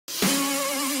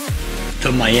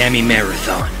the Miami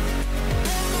Marathon.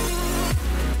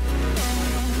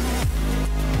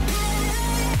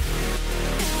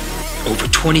 Over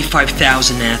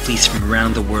 25,000 athletes from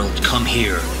around the world come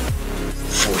here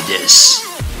for this.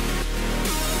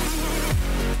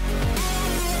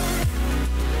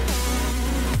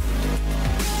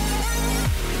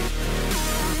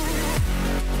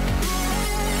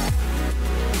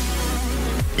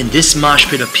 In this mosh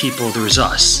pit of people, there is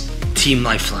us, Team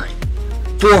Lifeline.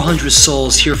 400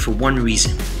 souls here for one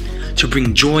reason, to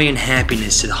bring joy and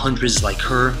happiness to the hundreds like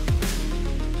her,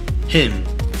 him,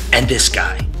 and this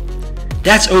guy.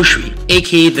 That's Oshri,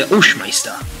 aka the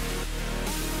Oshmeister.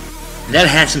 And that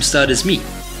handsome stud is me.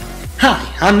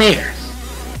 Hi, I'm Meir.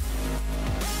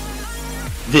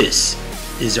 This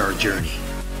is our journey.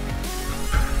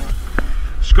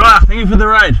 Scott, thank you for the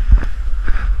ride.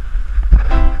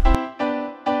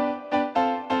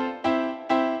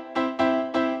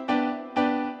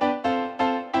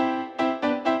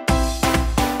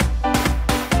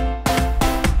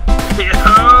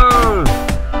 Yo!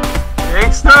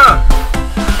 Gangsta!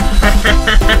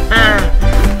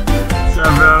 What's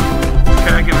up, bro? What's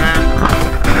cracking, man?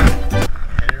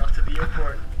 Headed off to the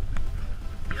airport.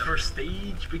 The first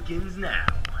stage begins now.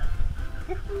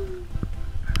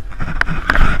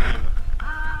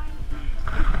 Hi!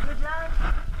 Good luck,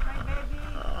 my baby.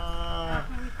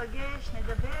 אנחנו ניפגש,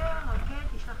 נדבר, אוקיי?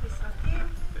 תשלח לי סרטים.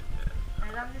 I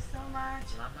love you so much.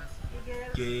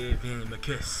 Give him a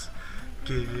kiss.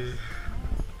 Give.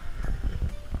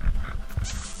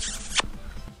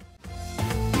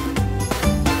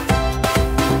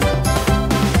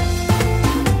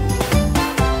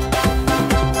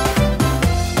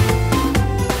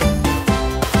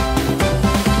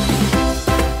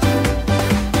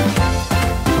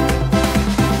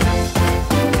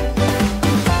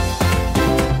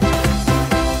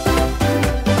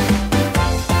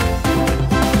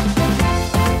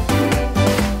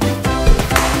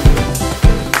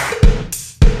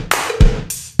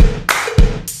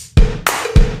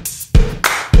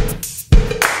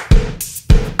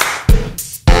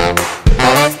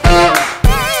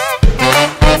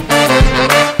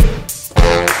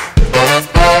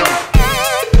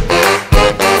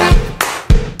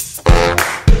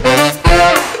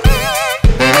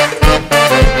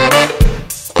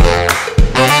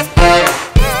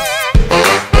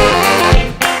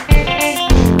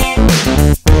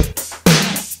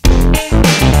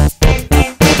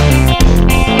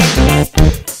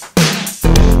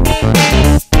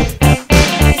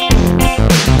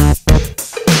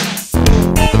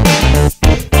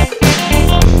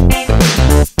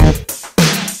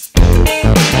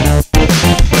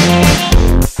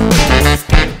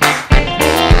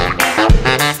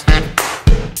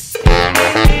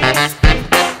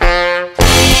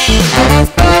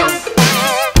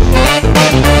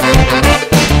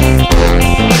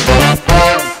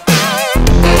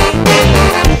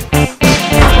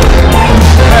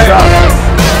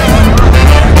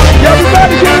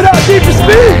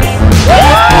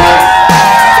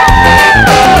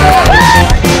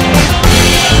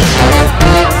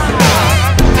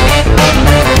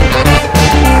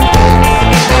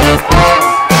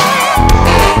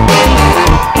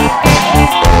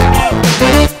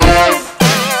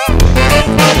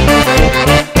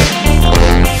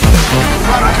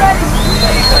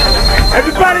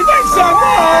 Everybody make some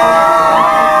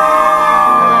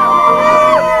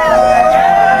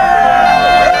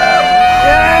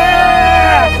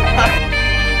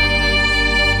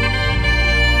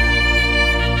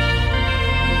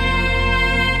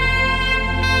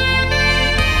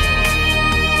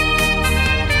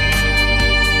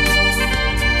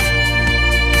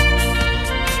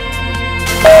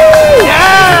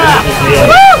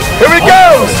Here we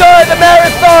go! Start the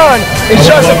marathon in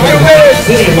just a few minutes.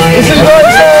 This is what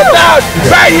it's all about.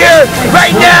 Right here,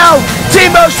 right now.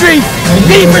 Team O Street,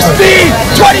 Need for Speed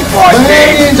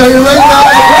 2014.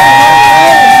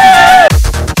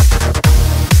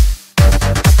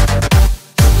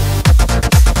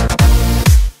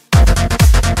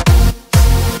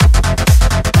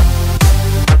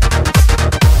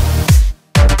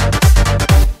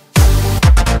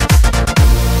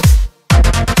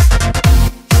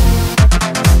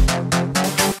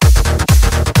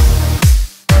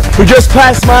 We just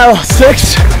passed mile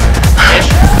 6.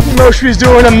 Moshri's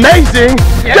doing amazing.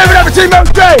 Yeah. Give it up for Team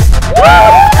Moshri!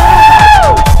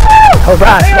 All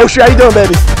right, Moshri, how you doing,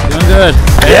 baby? Doing good.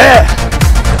 Yeah.